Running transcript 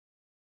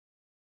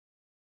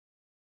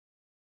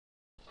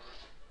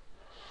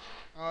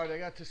Alright, I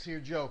got this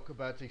here joke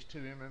about these two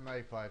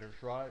MMA fighters,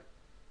 right?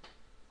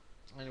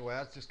 Anyway, I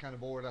was just kind of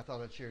bored. I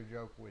thought I'd share a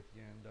joke with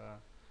you. And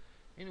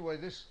anyway,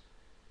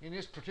 in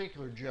this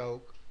particular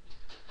joke,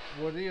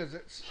 what it is,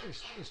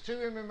 it's two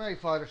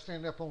MMA fighters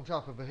standing up on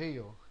top of a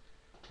hill.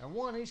 And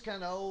one, he's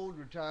kind of old,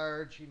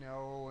 retired,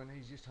 and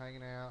he's just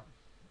hanging out.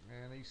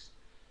 And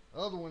the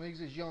other one, he's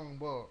this young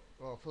buck,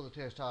 full of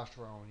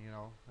testosterone.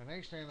 And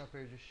they stand up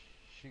there just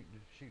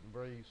shooting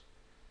breeze.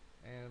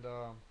 And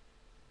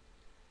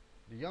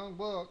the young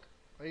buck,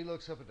 he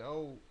looks up at the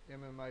old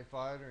MMA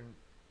fighter and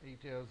he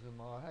tells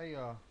him, "Hey,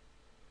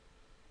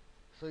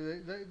 see,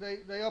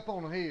 they up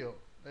on a hill.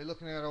 They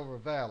looking out over a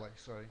valley,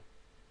 see,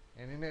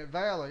 and in that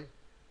valley,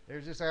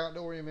 there's this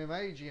outdoor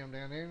MMA gym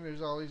down there, and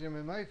there's all these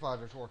MMA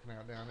fighters working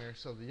out down there."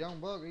 So the young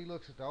buck, he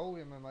looks at the old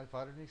MMA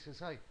fighter and he says,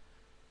 "Hey,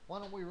 why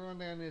don't we run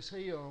down this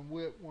hill and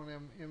whip one of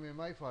them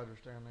MMA fighters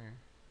down there?"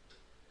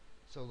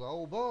 So the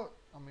old buck,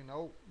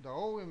 the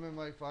old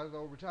MMA fighter, the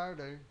old retired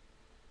dude,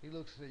 he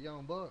looks at the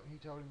young buck. He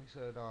told him, he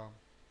said,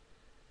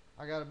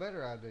 "I got a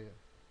better idea."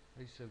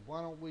 He said,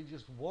 "Why don't we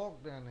just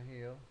walk down the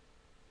hill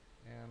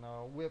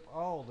and whip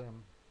all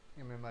them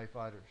MMA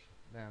fighters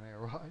down there,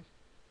 right?"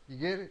 You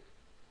get it?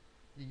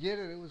 You get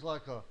it? It was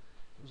like a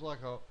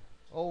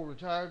old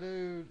retired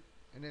dude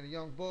and then a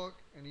young buck,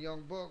 and the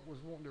young buck was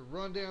wanting to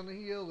run down the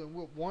hill and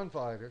whip one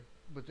fighter,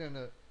 but then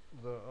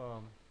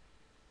the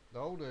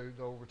old dude,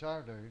 the old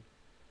retired dude,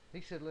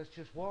 he said, "Let's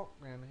just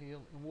walk down the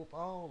hill and whoop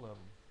all of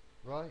them,"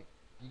 right?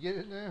 You get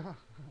it now?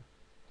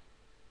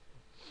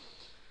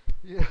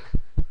 Yeah,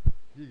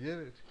 you get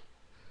it.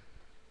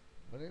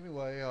 But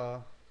anyway,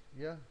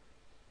 yeah,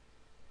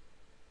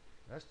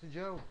 that's the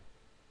joke.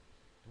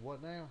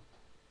 What now?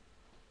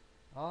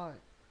 All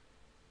right,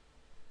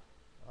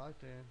 all right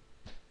then.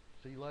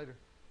 See you later.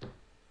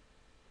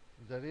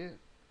 Is that it?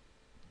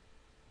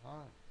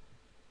 All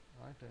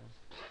right then.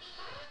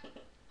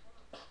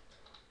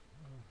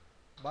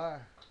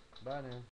 Bye. Bye then.